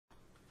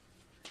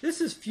This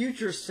is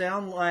Future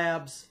Sound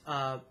Labs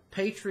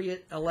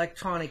Patriot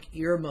electronic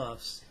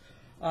earmuffs.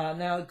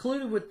 Now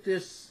included with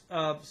this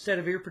set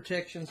of ear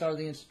protections are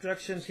the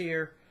instructions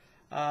here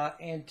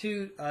and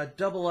two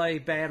AA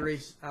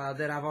batteries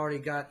that I've already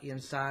got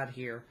inside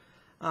here.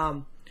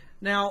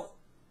 Now,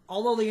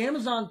 although the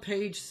Amazon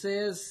page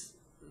says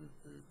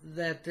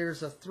that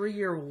there's a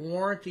 3-year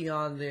warranty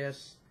on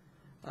this,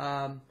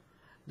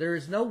 there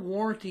is no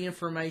warranty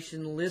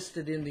information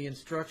listed in the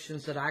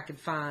instructions that I could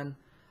find.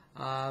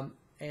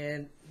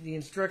 And the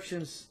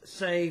instructions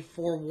say,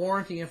 for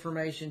warranty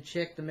information,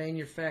 check the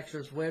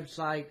manufacturer's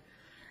website,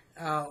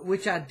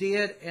 which I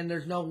did, and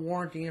there's no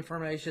warranty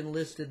information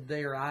listed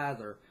there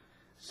either.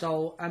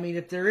 So, I mean,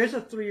 if there is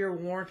a 3-year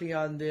warranty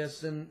on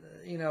this, then,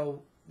 you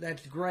know,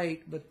 that's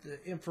great, but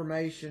the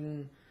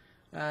information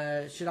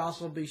should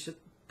also be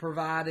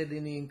provided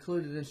in the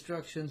included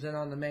instructions and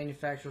on the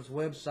manufacturer's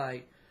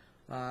website.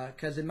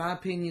 Because in my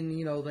opinion,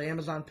 you know, the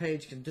Amazon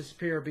page can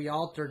disappear or be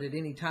altered at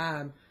any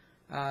time.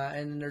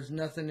 And there's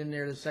nothing in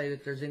there to say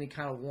that there's any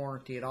kind of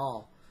warranty at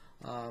all.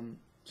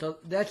 So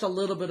that's a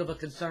little bit of a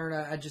concern.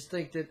 I just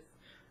think that,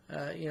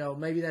 you know,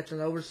 maybe that's an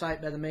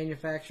oversight by the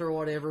manufacturer or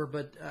whatever.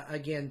 But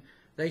again,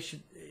 they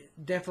should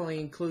definitely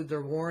include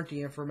their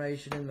warranty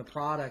information in the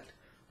product,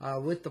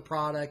 with the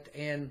product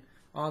and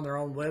on their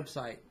own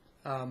website.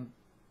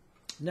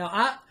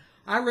 Now,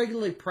 I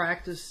regularly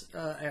practice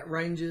at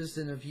ranges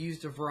and have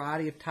used a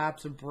variety of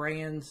types of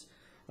brands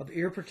of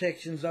ear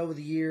protections over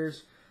the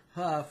years.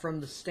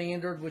 From the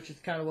standard, which is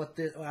kind of what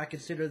I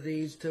consider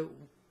these, to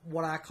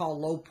what I call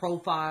low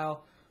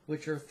profile,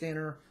 which are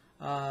thinner,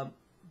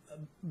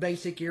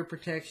 basic ear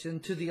protection,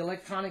 to the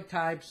electronic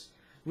types,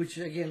 which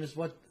again is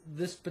what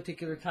this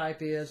particular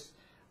type is,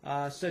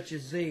 such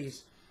as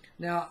these.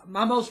 Now,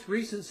 my most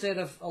recent set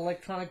of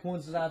electronic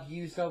ones that I've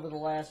used over the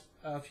last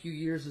few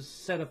years is a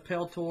set of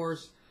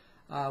Peltors,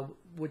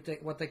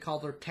 what they call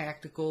their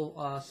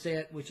tactical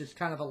set, which is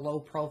kind of a low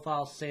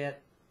profile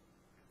set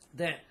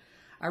that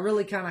I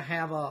really kind of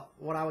have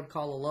what I would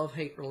call a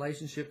love-hate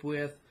relationship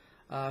with,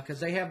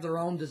 because they have their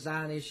own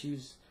design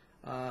issues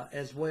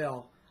as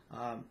well.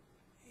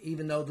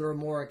 Even though they're a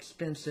more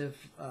expensive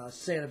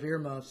set of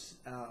earmuffs,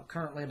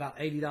 currently about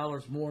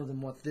 $80 more than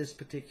what this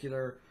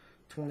particular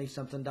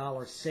 $20-something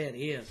set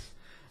is.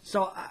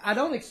 So I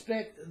don't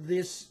expect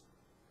this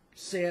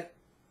set,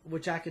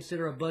 which I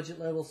consider a budget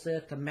level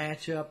set, to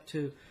match up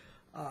to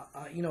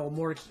you know, a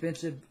more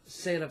expensive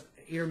set of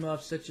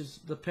earmuffs such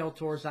as the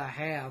Peltors I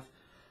have.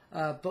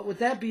 But with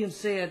that being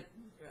said,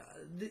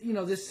 you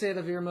know, this set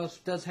of earmuffs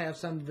does have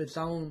some of its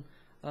own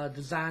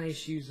design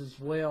issues as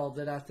well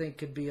that I think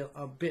could be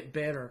a bit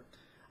better.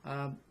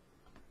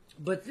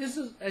 But this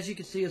is, as you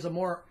can see, is a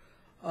more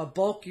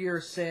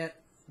bulkier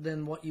set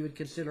than what you would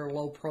consider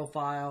low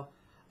profile.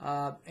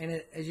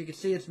 And as you can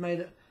see, it's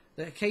made,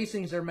 the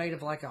casings are made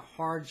of like a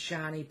hard,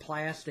 shiny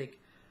plastic,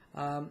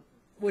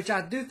 which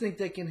I do think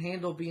they can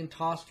handle being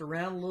tossed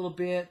around a little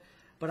bit.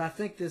 But I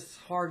think this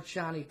hard,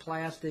 shiny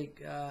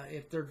plastic,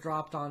 if they're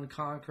dropped on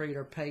concrete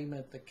or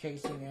pavement, the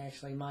casing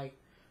actually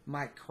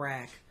might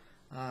crack.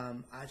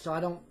 So I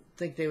don't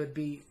think they would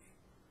be,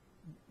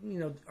 you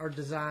know, are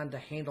designed to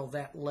handle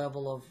that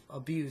level of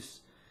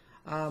abuse.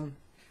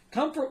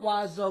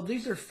 Comfort-wise, though,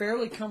 these are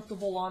fairly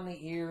comfortable on the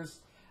ears.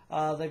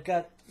 They've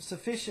got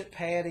sufficient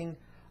padding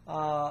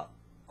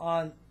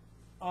on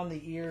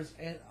the ears,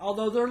 and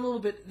although they're a little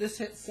bit, this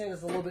headset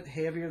is a little bit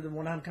heavier than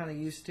what I'm kind of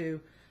used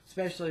to,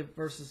 especially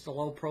versus the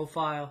low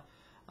profile.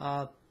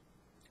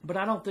 But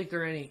I don't think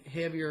they're any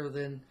heavier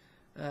than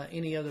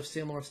any other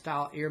similar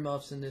style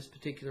earmuffs in this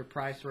particular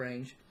price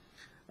range.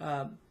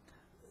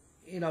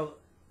 You know,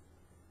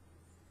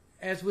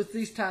 as with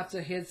these types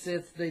of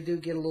headsets, they do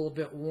get a little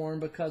bit worn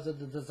because of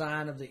the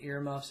design of the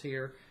earmuffs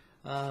here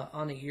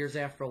on the ears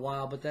after a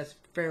while, but that's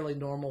fairly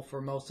normal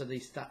for most of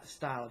these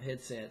style of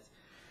headsets.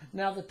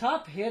 Now, the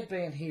top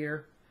headband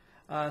here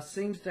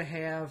seems to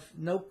have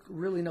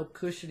really no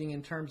cushioning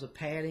in terms of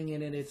padding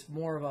in it. It's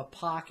more of a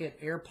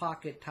air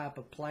pocket type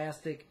of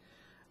plastic.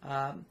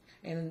 And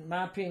in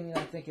my opinion,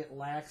 I think it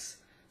lacks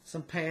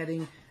some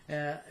padding.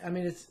 I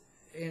mean, it's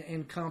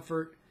in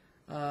comfort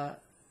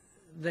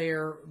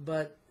there,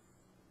 but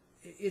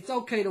it's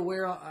okay to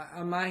wear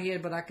on my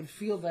head, but I can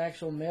feel the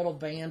actual metal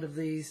band of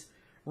these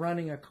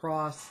running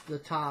across the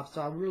top.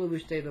 So I really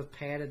wish they'd have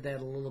padded that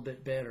a little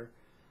bit better.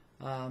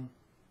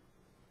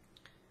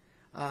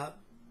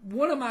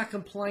 One of my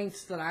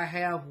complaints that I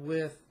have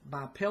with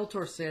my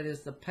Peltor set is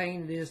the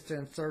pain it is to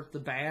insert the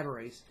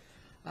batteries.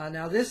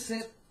 Now this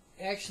set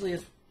actually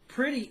is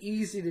pretty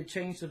easy to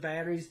change the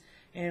batteries,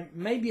 and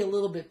maybe a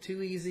little bit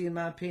too easy in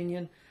my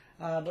opinion.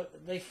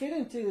 But they fit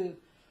into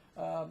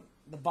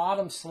the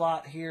bottom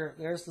slot here.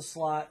 There's the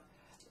slot.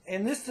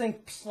 And this thing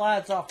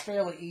slides off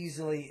fairly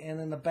easily, and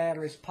then the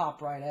batteries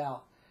pop right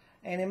out.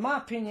 And in my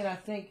opinion, I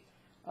think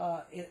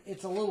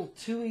it's a little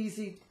too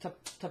easy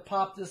to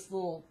pop this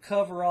little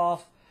cover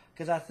off,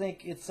 because I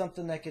think it's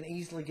something that can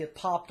easily get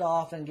popped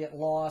off and get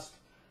lost,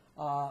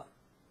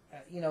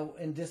 you know,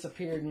 and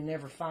disappear, and you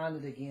never find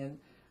it again.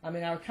 I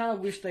mean, I kind of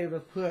wish they would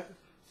have put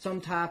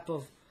some type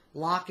of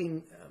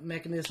locking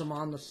mechanism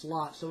on the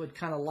slot, so it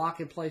kind of lock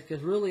in place,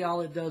 because really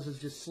all it does is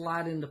just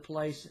slide into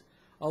place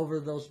over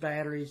those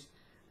batteries,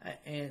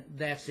 and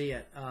that's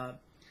it.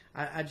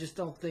 I just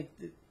don't think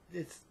that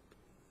it's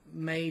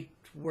made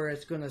where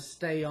it's going to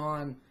stay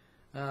on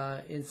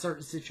in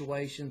certain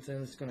situations,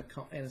 and it's going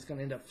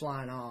to end up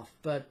flying off.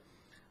 But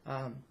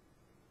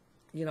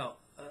you know,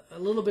 a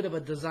little bit of a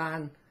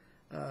design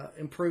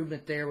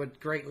improvement there would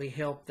greatly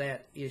help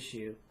that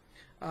issue.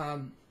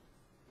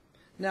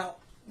 Now,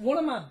 one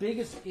of my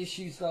biggest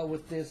issues though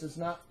with this is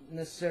not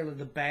necessarily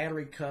the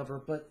battery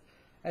cover, but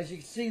as you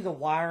can see the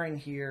wiring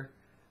here,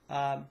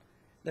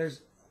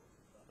 there's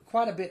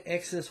quite a bit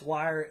excess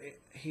wire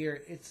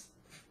here. It's,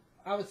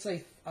 I would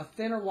say, a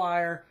thinner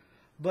wire,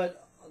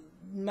 but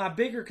my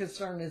bigger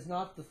concern is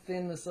not the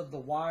thinness of the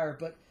wire,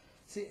 but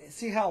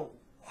see how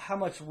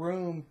much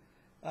room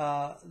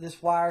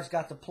this wire's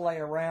got to play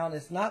around.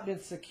 It's not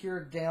been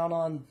secured down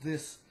on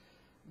this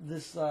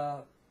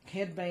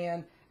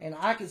headband, and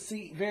I can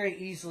see very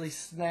easily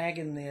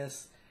snagging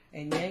this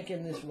and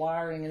yanking this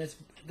wiring, and it's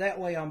that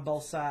way on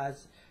both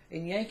sides,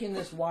 and yanking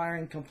this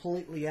wiring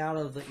completely out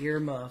of the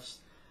earmuffs.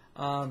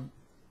 I'm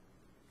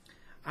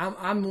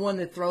one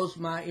that throws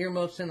my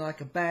earmuffs in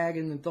like a bag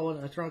and then throw it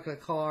in the trunk of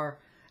the car,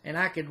 and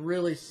I could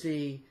really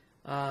see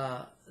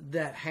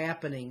that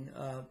happening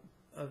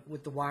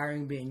with the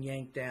wiring being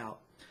yanked out.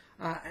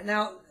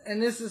 Now,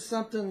 and this is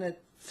something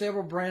that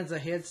several brands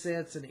of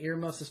headsets and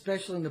earmuffs,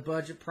 especially in the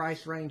budget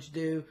price range,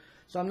 do.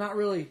 So I'm not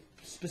really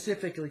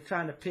specifically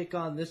trying to pick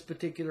on this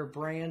particular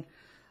brand,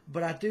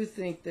 but I do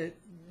think that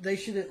they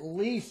should at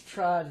least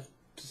try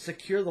to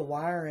secure the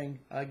wiring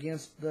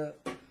against the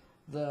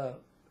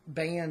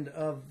band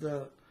of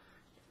the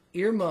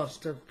earmuffs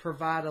to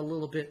provide a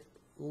little bit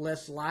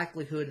less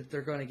likelihood that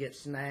they're going to get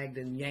snagged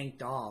and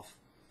yanked off.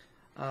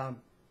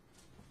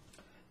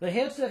 The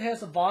headset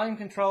has a volume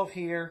control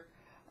here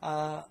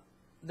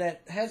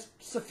that has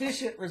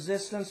sufficient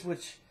resistance,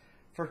 which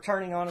for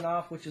turning on and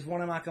off, which is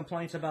one of my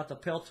complaints about the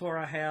Peltor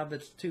I have.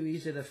 It's too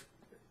easy to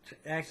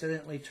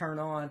accidentally turn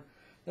on.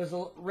 There's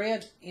a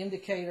red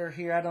indicator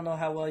here. I don't know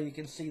how well you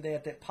can see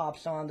that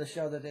pops on to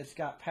show that it's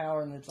got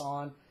power and it's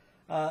on.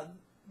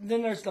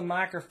 Then there's the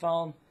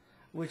microphone,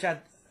 which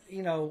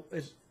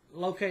is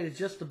located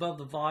just above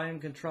the volume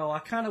control. I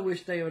kind of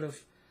wish they would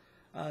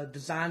have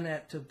designed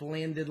that to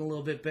blend in a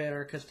little bit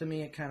better, because to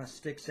me it kind of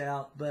sticks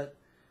out. But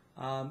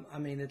I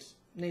mean, it's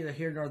neither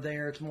here nor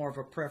there. It's more of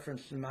a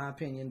preference, in my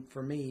opinion,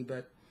 for me.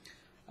 But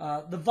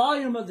the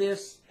volume of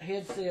this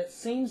headset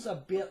seems a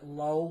bit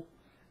low,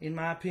 in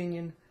my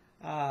opinion,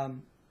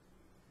 and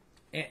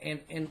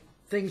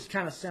things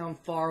kind of sound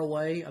far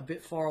away, a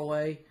bit far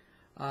away.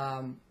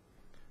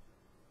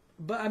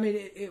 But I mean,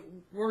 it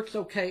works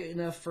okay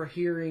enough for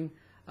hearing.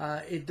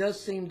 It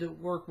does seem to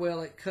work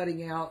well at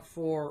cutting out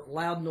for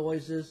loud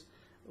noises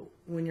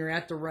when you're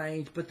at the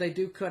range, but they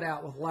do cut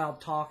out with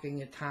loud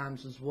talking at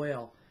times as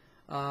well.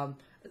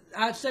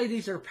 I'd say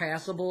these are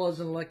passable as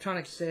an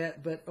electronic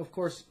set, but of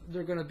course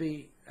they're going to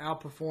be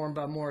outperformed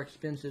by more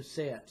expensive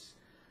sets.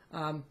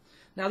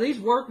 Now, these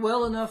work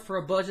well enough for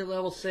a budget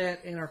level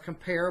set and are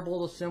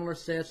comparable to similar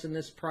sets in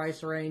this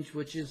price range,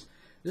 which is,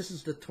 this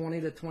is the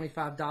 $20 to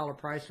 $25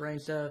 price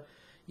range. So,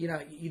 you know,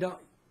 you don't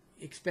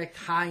expect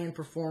high-end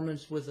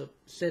performance with a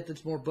set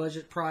that's more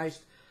budget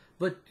priced,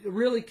 but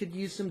really could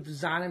use some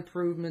design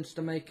improvements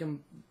to make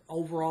them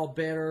overall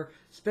better,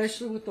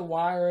 especially with the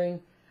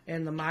wiring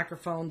and the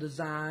microphone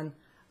design.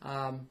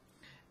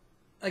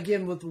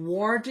 Again, with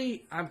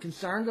warranty, I'm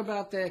concerned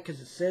about that because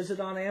it says it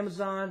on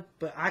Amazon,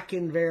 but I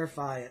can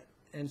verify it.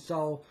 And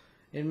so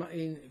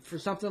for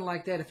something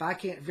like that, if I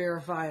can't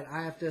verify it,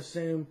 I have to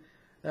assume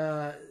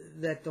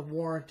that the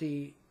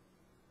warranty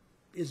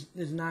is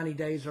 90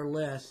 days or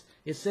less.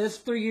 It says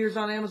 3 years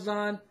on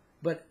Amazon,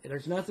 but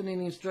there's nothing in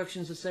the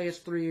instructions to say it's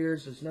 3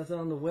 years. There's nothing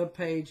on the web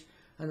page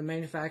on the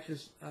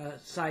manufacturer's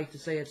site to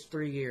say it's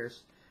 3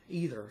 years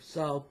either.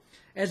 So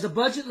as a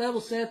budget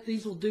level set,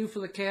 these will do for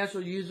the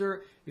casual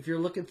user. If you're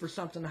looking for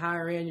something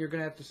higher end, you're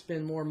going to have to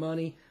spend more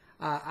money.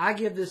 I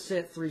give this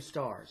set 3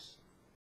 stars.